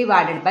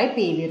divided by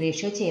PV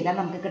ratio ചെയ്താൽ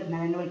നമുക്ക്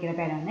കിട്ടുന്നതെന്ന് വിളിക്കുന്ന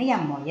പേരാണ്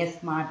MOS,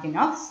 മാർജിൻ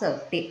ഓഫ്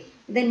സേഫ്റ്റി.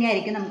 ഇത്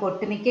തന്നെയായിരിക്കും നമുക്ക്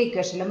ഒട്ടുമിക്ക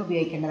ഇക്വേഷനിലും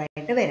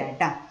ഉപയോഗിക്കേണ്ടതായിട്ട് വരാം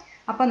കേട്ടോ.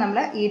 അപ്പോൾ നമ്മൾ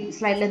ഈ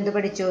സ്ലൈഡിൽ എന്ത്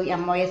പഠിച്ചു?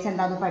 MOS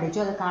എന്താണെന്ന് പഠിച്ചു,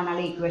 അത്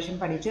കാണാനുള്ള ഇക്വേഷൻ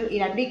പഠിച്ചു. ഈ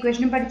രണ്ട്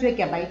ഇക്വേഷനും പഠിച്ചു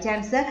വയ്ക്കാം. ബൈ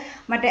ചാൻസ്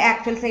മറ്റേ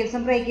ആക്ച്വൽ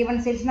സെയിൽസും ബ്രേക്ക് ഈവൻ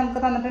സെയിൽസും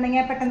നമുക്ക്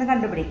തന്നിട്ടുണ്ടെങ്കിൽ പെട്ടെന്ന്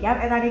കണ്ടുപിടിക്കാം.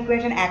 ഏതാണ്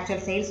equation?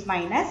 Actual sales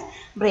minus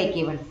break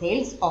even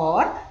sales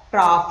or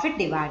profit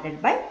divided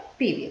by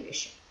PV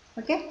ratio.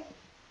 Okay,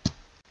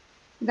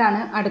 ഇതാണ്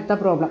അടുത്ത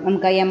പ്രോബ്ലം.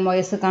 നമുക്ക്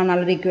MOS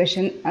കാണാനുള്ള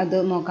ഇക്വേഷൻ അത്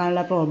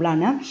നോക്കാനുള്ള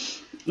പ്രോബ്ലമാണ്.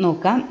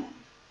 നോക്കാം.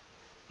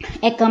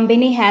 A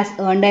company has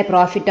earned a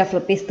profit of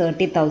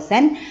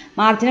 ₹30,000.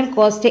 Marginal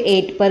cost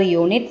 8 per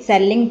unit.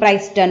 Selling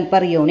price 10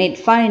 per unit.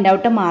 Find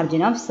out a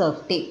margin of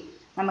safety.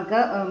 നമുക്ക്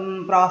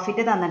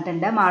profit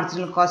തന്നിട്ടുണ്ട്,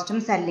 മാർജിനൽ കോസ്റ്റും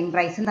സെല്ലിംഗ്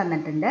പ്രൈസും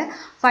തന്നിട്ടുണ്ട്.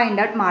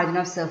 Find out margin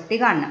of safety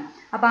കാണണം.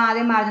 അപ്പോൾ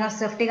ആദ്യം മാർജിൻ ഓഫ്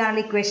സേഫ്റ്റി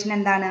കാണാനുള്ള equation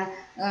എന്താണ്?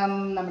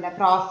 നമ്മുടെ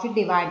profit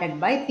divided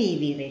by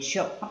PV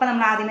ratio. അപ്പോൾ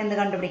നമ്മൾ ആദ്യം എന്ത്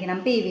കണ്ടുപിടിക്കണം?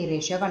 PV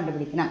റേഷ്യോ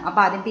കണ്ടുപിടിക്കണം.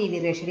 അപ്പോൾ ആദ്യം PV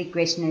റേഷ്യോയുടെ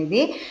ഇക്വേഷൻ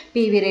എഴുതി.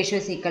 PV ratio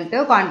is equal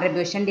to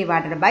contribution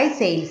divided by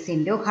sales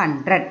into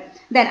 100.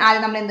 Then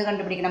ആദ്യം നമ്മൾ എന്ത്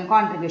കണ്ടുപിടിക്കണം?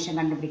 കോൺട്രിബ്യൂഷൻ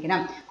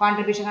കണ്ടുപിടിക്കണം.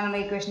 കോൺട്രിബ്യൂഷൻ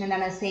കാണുന്ന ഇക്വേഷൻ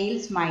എന്താണ്?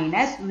 Sales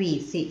minus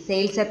VC.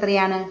 സെയിൽസ്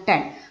എത്രയാണ്?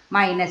 10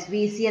 മൈനസ്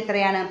VC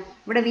എത്രയാണ്?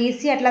 ഇവിടെ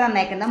VC ആയിട്ടുള്ള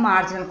തന്നേക്കുന്നത്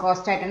മാർജിനൽ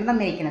കോസ്റ്റ് ആയിട്ടാണ്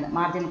തന്നിരിക്കുന്നത്.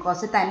 മാർജിനൽ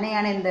കോസ്റ്റ്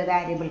തന്നെയാണ് എന്ത്?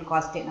 Variable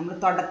cost. നമ്മൾ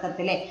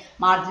തുടക്കത്തിലെ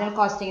മാർജിനൽ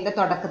കോസ്റ്റിങ്ങിൻ്റെ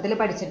തുടക്കത്തിൽ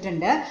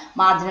പഠിച്ചിട്ടുണ്ട്.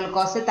 മാർജിനൽ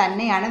കോസ്റ്റ്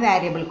തന്നെയാണ്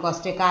വാരിയബിൾ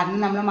കോസ്റ്റ്. കാരണം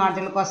നമ്മൾ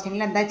മാർജിനൽ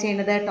കോസ്റ്റിങ്ങിൽ എന്താ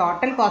ചെയ്യുന്നത്?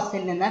 ടോട്ടൽ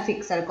കോസ്റ്റിൽ നിന്ന്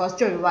ഫിക്സഡ്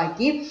കോസ്റ്റ്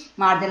ഒഴിവാക്കി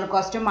മാർജിനൽ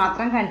കോസ്റ്റ്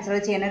മാത്രം കൺസിഡർ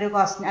ചെയ്യുന്ന ഒരു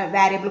കോസ്റ്റ്,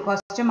 വാരിയബിൾ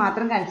കോസ്റ്റ്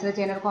മാത്രം കൺസിഡർ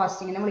ചെയ്യുന്ന ഒരു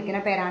കോസ്റ്റിങ്ങിനെ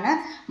വിളിക്കുന്ന പേരാണ്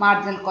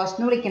മാർജിനൽ കോസ്റ്റ്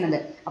എന്ന് വിളിക്കുന്നത്.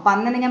 അപ്പോൾ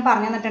അന്ന് തന്നെ ഞാൻ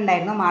പറഞ്ഞു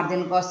തന്നിട്ടുണ്ടായിരുന്നു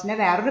മാർജിനൽ കോസ്റ്റിൻ്റെ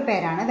വേറൊരു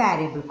പേരാണ്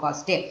വാരിയബിൾ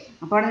കോസ്റ്റ്.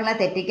 അപ്പോൾ നിങ്ങളെ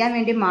തെറ്റിക്കാൻ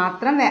വേണ്ടി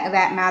മാത്രം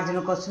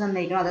മാർജിനൽ കോസ്റ്റ്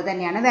തന്നിരിക്കണം, അത്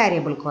തന്നെയാണ്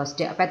വാരിയബിൾ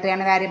കോസ്റ്റ്. അപ്പോൾ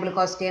എത്രയാണ് വാരിയബിൾ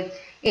കോസ്റ്റ്?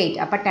 8.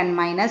 അപ്പോൾ 10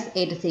 മൈനസ്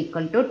 8 is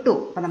equal to 2.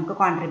 അപ്പോൾ നമുക്ക്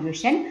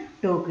കോൺട്രിബ്യൂഷൻ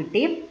 2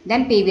 കിട്ടി.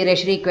 ദെൻ PV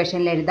റേഷ്യോ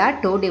ഇക്വേഷനിൽ എഴുതാം.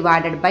 2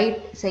 ഡിവൈഡഡ് ബൈ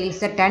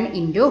സെയിൽസ് 10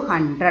 ഇൻറ്റു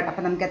 100.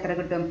 അപ്പോൾ നമുക്ക് എത്ര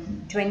കിട്ടും?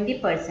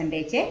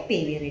 20%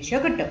 PV റേഷ്യോ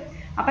കിട്ടും.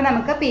 അപ്പോൾ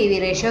നമുക്ക് PV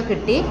റേഷ്യോ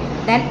കിട്ടി.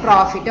 ദെൻ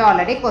പ്രോഫിറ്റ്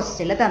ഓൾറെഡി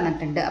ക്വസ്റ്റ്യനിൽ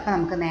തന്നിട്ടുണ്ട്. അപ്പോൾ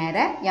നമുക്ക്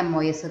നേരെ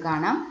MOS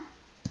കാണാം.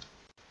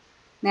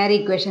 നേരെ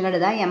ഇക്വേഷൻ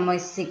എഴുതാം. MO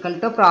is equal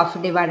to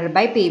profit divided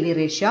by PV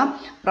ratio.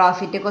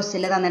 Profit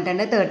ക്വസ്റ്റിൽ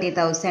തന്നിട്ടുണ്ട്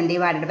 30,000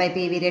 ഡിവൈഡഡ് ബൈ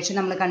PV ratio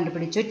നമ്മൾ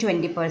കണ്ടുപിടിച്ചു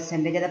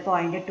 20%. അത്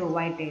 0.2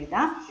 ആയിട്ട്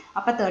എഴുതാം.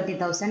 അപ്പോൾ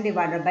 30,000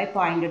 divided by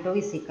 0.2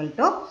 is equal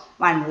to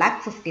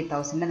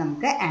 1,50,000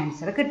 നമുക്ക്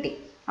ആൻസർ കിട്ടി.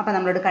 അപ്പോൾ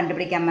നമ്മളോട്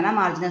കണ്ടുപിടിക്കാൻ പറഞ്ഞാൽ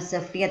മാർജിൻ ഓഫ്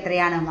സേഫ്റ്റി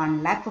എത്രയാണ്?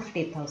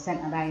 1,50,000.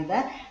 അതായത്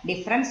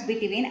difference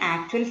between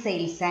actual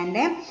sales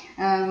and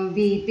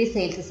BEP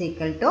sales is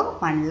equal to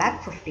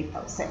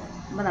 1,50,000.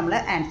 അപ്പോൾ നമ്മൾ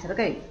ആൻസർ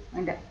കഴിഞ്ഞു,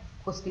 അതിൻ്റെ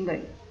ക്വസ്റ്റ്യൻ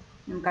കഴിഞ്ഞു.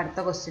 നമുക്ക് അടുത്ത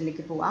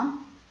ക്വസ്റ്റ്യനിലേക്ക് പോവാം.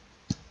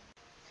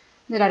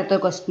 ഇതൊരു അടുത്ത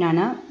ക്വസ്റ്റ്യൻ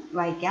ആണ്,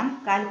 വായിക്കാം.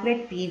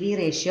 Calculate PV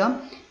ratio,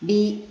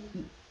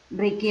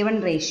 break even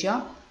ratio,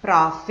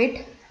 profit,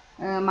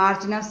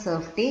 margin of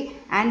safety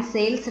and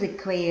sales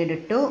required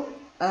to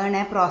earn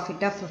a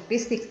profit of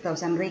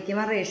 ₹6,000. Break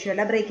even ratio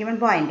അല്ല, break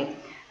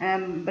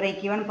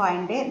even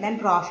point, then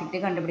profit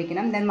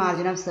കണ്ടുപിടിക്കണം, then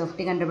മാർജിൻ ഓഫ്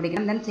സേഫ്റ്റി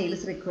കണ്ടുപിടിക്കണം, then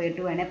sales required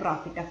to earn a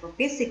profit of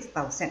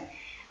 ₹6,000.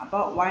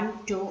 അപ്പോൾ 1,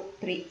 2,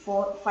 3,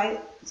 4, 5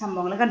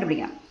 സംഭവങ്ങൾ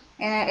കണ്ടുപിടിക്കണം.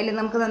 ഇതിൽ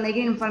നമുക്ക്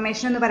തന്നിരിക്കുന്ന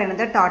information എന്ന്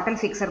പറയുന്നത് ടോട്ടൽ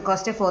ഫിക്സഡ്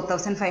കോസ്റ്റ്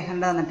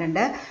 4,500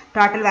 തന്നിട്ടുണ്ട്,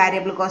 ടോട്ടൽ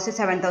വാരിയബിൾ കോസ്റ്റ്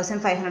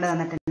 7,500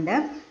 തന്നിട്ടുണ്ട്,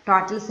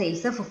 ടോട്ടൽ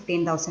സെയിൽസ്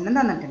 15,000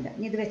 തന്നിട്ടുണ്ട്.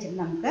 ഇനി ഇത് വെച്ചിട്ട്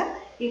നമുക്ക്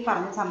ഈ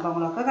പറഞ്ഞ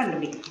സംഭവങ്ങളൊക്കെ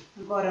കണ്ടുപിടിക്കാം.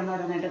 നമുക്ക്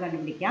ഓരോന്നോരോന്നായിട്ട്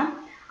കണ്ടുപിടിക്കാം.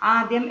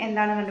 ആദ്യം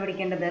എന്താണ്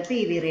കണ്ടുപിടിക്കേണ്ടത്?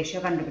 PV റേഷ്യോ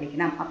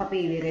കണ്ടുപിടിക്കണം. അപ്പോൾ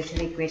PV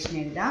റേഷ്യോയുടെ ഇക്വേഷൻ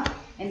എഴുതാം.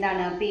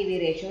 എന്താണ്? PV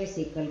ratio is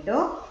equal to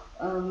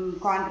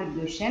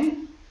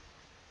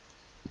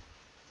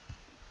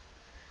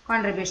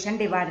contribution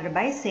divided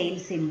by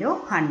sales into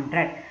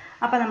 100.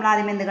 അപ്പോൾ നമ്മൾ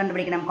ആദ്യം എന്ത്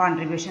കണ്ടുപിടിക്കണം?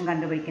 കോൺട്രിബ്യൂഷൻ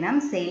കണ്ടുപിടിക്കണം.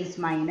 Sales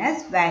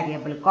minus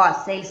variable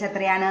cost. Sales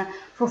എത്രയാണ്?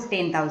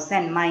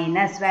 15,000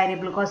 മൈനസ്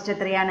വാരിയബിൾ കോസ്റ്റ്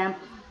എത്രയാണ്?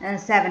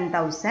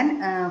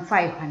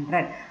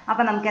 7,500.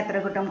 അപ്പോൾ നമുക്ക് എത്ര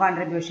കിട്ടും?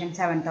 കോൺട്രിബ്യൂഷൻ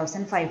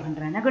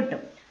 7,500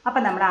 കിട്ടും.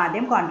 അപ്പോൾ നമ്മൾ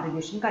ആദ്യം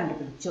കോൺട്രിബ്യൂഷൻ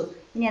കണ്ടുപിടിച്ചു.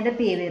 ഇനി അത്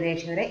PV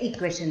റേഷ്യോയുടെ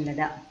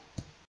ഇക്വേഷനിലിടാം.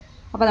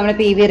 അപ്പോൾ നമ്മൾ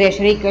PV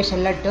റേഷ്യോയുടെ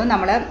ഇക്വേഷനിലിട്ടു.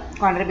 നമ്മൾ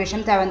കോൺട്രിബ്യൂഷൻ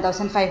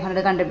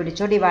 7,500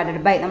 കണ്ടുപിടിച്ചു,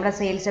 ഡിവൈഡഡ് ബൈ നമ്മുടെ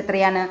സെയിൽസ്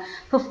എത്രയാണ്?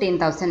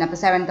 15,000. അപ്പോൾ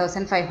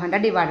 7,500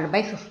 ഡിവൈഡഡ്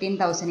ബൈ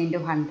 15,000 ഇൻറ്റു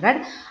 100.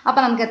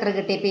 അപ്പോൾ നമുക്ക് എത്ര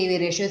കിട്ടി? PV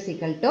ratio is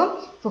equal to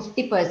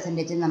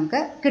 50% നമുക്ക്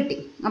കിട്ടി.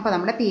 അപ്പോൾ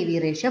നമ്മുടെ PV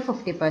റേഷ്യോ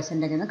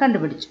 50% എന്ന്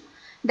കണ്ടുപിടിച്ചു.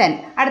 ദെൻ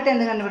അടുത്ത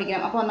എന്ത്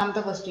കണ്ടുപിടിക്കണം? അപ്പോൾ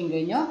ഒന്നാമത്തെ ക്വസ്റ്റ്യൻ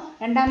കഴിഞ്ഞു.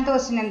 രണ്ടാമത്തെ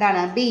ക്വസ്റ്റ്യൻ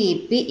എന്താണ്?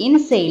 BEP in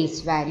sales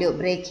value,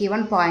 break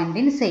even point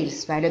in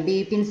sales value.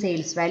 BEP in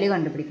sales value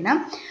കണ്ടുപിടിക്കണം.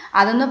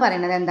 അതെന്ന്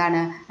പറയുന്നത്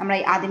എന്താണ്? നമ്മൾ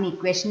ആദ്യം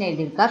equation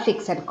എഴുതിയെടുക്കുക.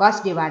 Fixed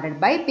cost divided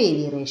by PV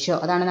ratio,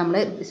 അതാണ് നമ്മൾ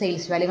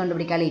സെയിൽസ് വാല്യൂ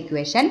കണ്ടുപിടിക്കാനുള്ള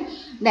ഇക്വേഷൻ.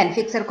 ദെൻ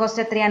ഫിക്സഡ്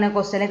കോസ്റ്റ് എത്രയാണ്?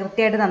 ക്വസ്റ്റ്യൻ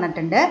കൃത്യമായിട്ട്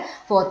തന്നിട്ടുണ്ട്.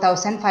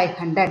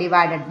 4,500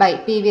 ഡിവൈഡഡ് ബൈ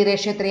PV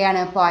റേഷ്യോ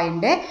എത്രയാണ്?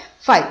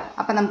 0.5.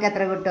 അപ്പോൾ നമുക്ക്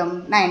എത്ര കിട്ടും?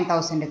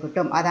 9,000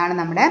 കിട്ടും. അതാണ്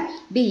നമ്മുടെ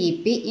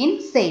BEP in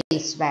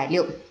sales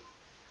value.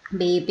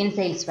 BEP in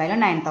sales value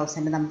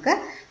 9,000 നമുക്ക്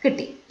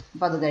കിട്ടി.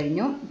 അപ്പോൾ അത്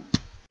കഴിഞ്ഞു.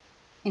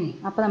 ഇനി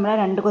അപ്പോൾ നമ്മൾ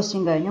രണ്ട്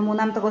ക്വസ്റ്റ്യൻ കഴിഞ്ഞു.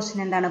 മൂന്നാമത്തെ ക്വസ്റ്റ്യൻ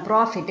എന്താണ്?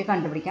 പ്രോഫിറ്റ്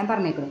കണ്ടുപിടിക്കാൻ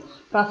പറഞ്ഞേക്കുന്നു.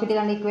 പ്രോഫിറ്റ്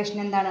കണ്ട ഇക്വേഷൻ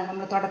എന്താണ്?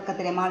 നമ്മൾ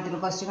തുടക്കത്തിൽ മാർജിനൽ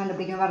കോസ്റ്റ്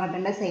കണ്ടുപിടിക്കാൻ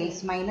പറഞ്ഞിട്ടുണ്ട്.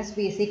 സെയിൽസ് മൈനസ്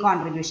PC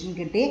കോൺട്രിബ്യൂഷൻ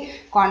കിട്ടി.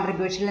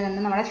 കോൺട്രിബ്യൂഷനിൽ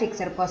നിന്ന് നമ്മുടെ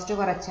ഫിക്സഡ് കോസ്റ്റ്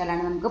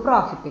കുറച്ചാലാണ് നമുക്ക്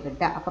പ്രോഫിറ്റ്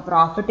കിട്ടുക. അപ്പോൾ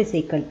profit is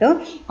equal to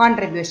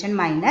contribution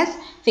minus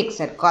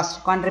fixed cost.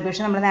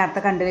 Contribution നമ്മൾ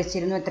നേരത്തെ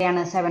കണ്ടുവച്ചിരുന്നു.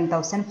 എത്രയാണ്?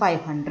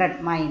 7,500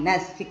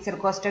 മൈനസ്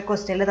ഫിക്സഡ് കോസ്റ്റ്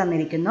ക്വസ്റ്റ്യനിൽ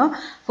തന്നിരിക്കുന്നു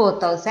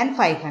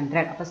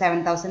 4,500. അപ്പോൾ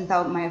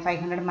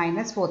 7,500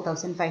 മൈനസ്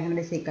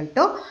 4,500 ഇസ് ഈക്വൽ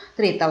ടു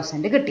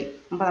 3,000 കിട്ടി.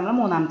 അപ്പോൾ നമ്മൾ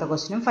മൂന്നാമത്തെ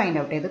ക്വസ്റ്റ്യനും ഫൈൻഡ്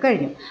ഔട്ട് ചെയ്ത്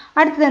കഴിഞ്ഞു.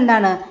 അടുത്തത്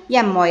എന്താണ്?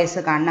 MOS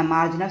കാണണം,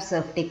 മാർജിൻ ഓഫ്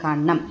സേഫ്റ്റി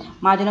കാണണം.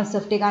 മാർജിൻ ഓഫ്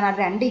സേഫ്റ്റി കാണാൻ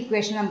രണ്ട്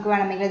ഇക്വേഷൻ നമുക്ക്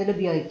വേണമെങ്കിൽ ഇതിൽ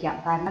ഉപയോഗിക്കാം.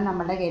 കാരണം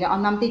നമ്മുടെ കയ്യിൽ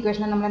ഒന്നാമത്തെ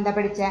ഇക്വേഷൻ നമ്മൾ എന്താ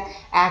പഠിച്ചത്?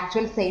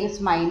 Actual sales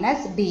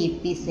minus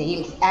BEP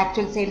sales.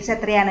 Actual sales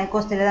എത്രയാണ്?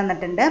 ക്വസ്റ്റ്യനിൽ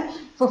തന്നിട്ടുണ്ട്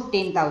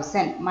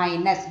 15,000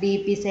 മൈനസ്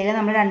BEP സെയിൽ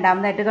നമ്മൾ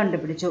രണ്ടാമതായിട്ട്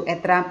കണ്ടുപിടിച്ചു.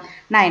 എത്ര?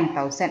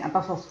 9,000.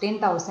 അപ്പോൾ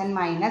 15,000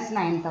 മൈനസ്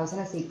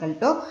 9,000 ഇസ് ഈക്വൽ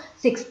ടു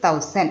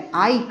 6,000.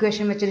 ആ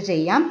ഇക്വേഷൻ വെച്ചിട്ട്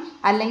ചെയ്യാം,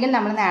 അല്ലെങ്കിൽ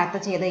നമ്മൾ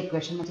നേരത്തെ ചെയ്ത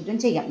ഇക്വേഷൻ വെച്ചിട്ടും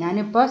ചെയ്യാം.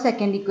 ഞാനിപ്പോൾ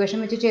സെക്കൻഡ് ഇക്വേഷൻ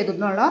വെച്ച്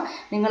ചെയ്തിട്ടുള്ളൂ.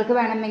 നിങ്ങൾക്ക്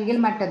വേണമെങ്കിൽ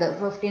മറ്റത്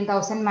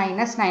 15,000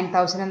 മൈനസ്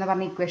 9,000 എന്ന്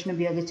പറഞ്ഞ ഇക്വേഷൻ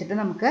ഉപയോഗിച്ചിട്ട്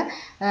നമുക്ക്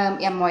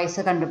MOS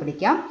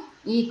കണ്ടുപിടിക്കാം.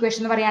 ഈ ഇക്വേഷൻ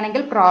എന്ന്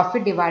പറയുകയാണെങ്കിൽ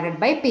profit divided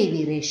by PV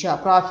ratio.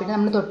 Profit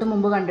നമ്മൾ തൊട്ട്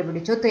മുമ്പ്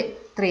കണ്ടുപിടിച്ചു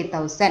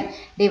 3,000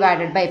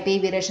 ഡിവൈഡഡ് ബൈ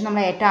PV റേഷ്യോ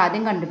നമ്മൾ ഏറ്റവും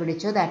ആദ്യം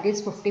കണ്ടുപിടിച്ചു. That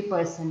is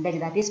 50%,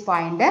 that is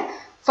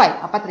 0.5.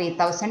 അപ്പോൾ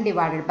 3,000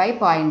 divided by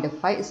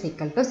 0.5 is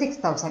equal to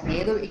 6,000.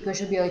 ഏത്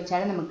ഇക്വേഷൻ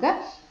ഉപയോഗിച്ചാലും നമുക്ക്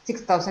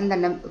 6,000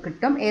 തന്നെ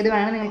കിട്ടും. ഏത്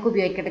വേണമെങ്കിലും നിങ്ങൾക്ക്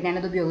ഉപയോഗിക്കട്ടെ,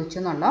 ഞാനത് ഉപയോഗിച്ചു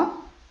എന്നുള്ളൂ.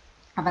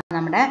 അപ്പം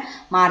നമ്മുടെ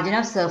മാർജിൻ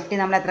ഓഫ് സേഫ്റ്റി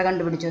നമ്മൾ എത്ര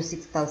കണ്ടുപിടിച്ചു?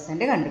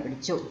 6,000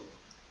 കണ്ടുപിടിച്ചു.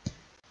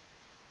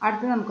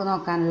 അടുത്ത് നമുക്ക്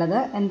നോക്കാനുള്ളത്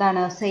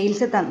എന്താണ്?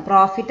 സെയിൽസ്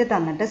പ്രോഫിറ്റ്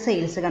തന്നിട്ട്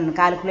sales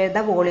calculate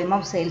the volume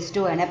of sales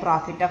to earn a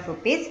profit of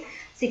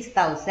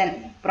 ₹6,000.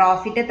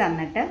 Profit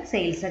തന്നിട്ട്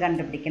സെയിൽസ്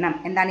കണ്ടുപിടിക്കണം.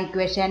 എന്താണ്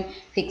equation?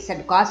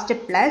 Fixed cost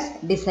plus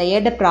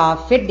desired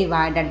profit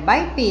divided by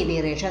PV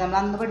ratio. നമ്മൾ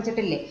അന്ന്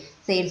പഠിച്ചിട്ടില്ലേ?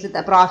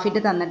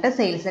 പ്രോഫിറ്റ് തന്നിട്ട്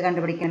sales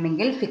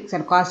കണ്ടുപിടിക്കണമെങ്കിൽ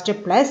fixed cost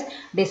plus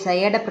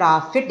desired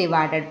profit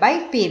divided by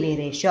P V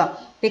ratio.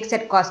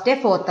 Fixed cost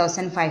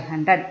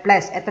 4500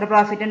 plus എത്ര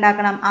profit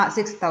ഉണ്ടാക്കണം?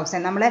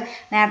 6000. നമ്മൾ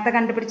നേരത്തെ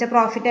കണ്ടുപിടിച്ച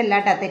പ്രോഫിറ്റ് അല്ല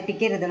കേട്ടോ,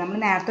 തെറ്റിക്കരുത്. നമ്മൾ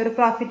നേരത്തെ ഒരു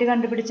പ്രോഫിറ്റ്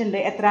കണ്ടുപിടിച്ചിട്ടുണ്ട്,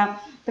 എത്ര?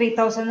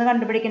 3000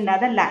 കണ്ടുപിടിക്കേണ്ട,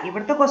 അതല്ല.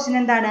 ഇവിടുത്തെ ക്വസ്റ്റ്യൻ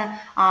എന്താണ്?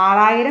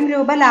 6000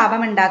 രൂപ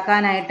ലാഭം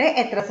ഉണ്ടാക്കാനായിട്ട്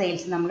എത്ര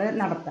സെയിൽസ് നമ്മൾ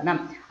നടത്തണം.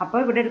 അപ്പോൾ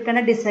ഇവിടെ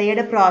എടുക്കേണ്ട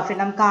ഡിസൈർഡ് പ്രോഫിറ്റ്,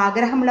 നമുക്ക്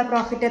ആഗ്രഹമുള്ള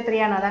പ്രോഫിറ്റ്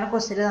എത്രയാണ്? അതാണ്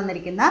ക്വസ്റ്റ്യൻ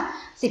തന്നിരിക്കുന്ന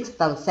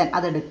 6000.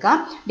 അതെടുക്കാം.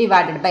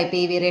 Divided by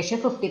P V ratio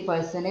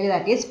 50%,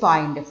 that is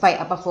 0.5.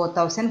 അപ്പോൾ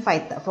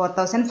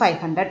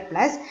 4500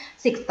 പ്ലസ്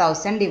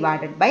 6000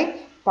 ഡിവൈഡഡ് ബൈ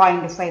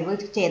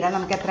 0.5 ചെയ്താൽ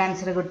നമുക്ക് എത്ര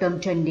ആൻസർ കിട്ടും?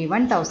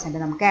 21,000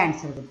 നമുക്ക്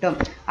ആൻസർ കിട്ടും.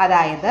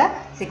 അതായത്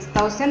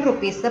 6000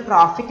 റുപ്പീസ്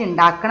പ്രോഫിറ്റ്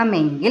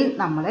ഉണ്ടാക്കണമെങ്കിൽ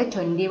നമ്മൾ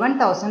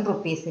 21,000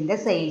 റുപ്പീസിൻ്റെ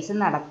സെയിൽസ്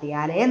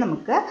നടത്തിയാലേ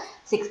നമുക്ക്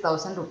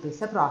 6000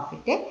 റുപ്പീസ്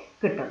പ്രോഫിറ്റ്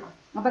കിട്ടുള്ളൂ.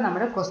 അപ്പോൾ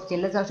നമ്മുടെ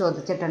ക്വസ്റ്റ്യനിൽ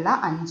ചോദിച്ചിട്ടുള്ള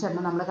 5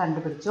 എണ്ണം നമ്മൾ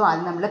കണ്ടുപിടിച്ചു.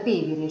 ആദ്യം നമ്മൾ പി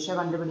വി റേഷ്യോ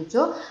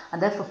കണ്ടുപിടിച്ചു,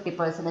 അത്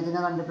 50%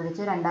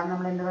 കണ്ടുപിടിച്ചു. രണ്ടാമത്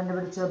നമ്മൾ എന്ത്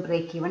കണ്ടുപിടിച്ചു?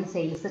 ബ്രേക്ക് ഈവൻ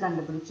സെയിൽസ്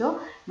കണ്ടുപിടിച്ചു,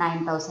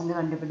 9000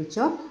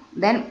 കണ്ടുപിടിച്ചു.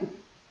 ദെൻ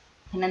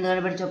പിന്നെ എന്ത്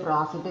കണ്ടുപിടിച്ചു?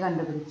 പ്രോഫിറ്റ്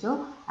കണ്ടുപിടിച്ചു.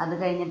 അത്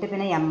കഴിഞ്ഞിട്ട്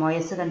പിന്നെ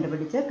MOS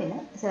കണ്ടുപിടിച്ചു. പിന്നെ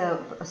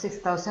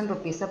 6000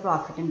 റുപ്പീസ്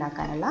പ്രോഫിറ്റ്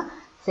ഉണ്ടാക്കാനുള്ള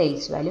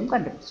സെയിൽസ് വാല്യൂ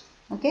കണ്ടുപിടിച്ചു.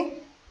 Okay,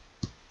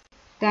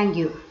 thank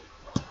you.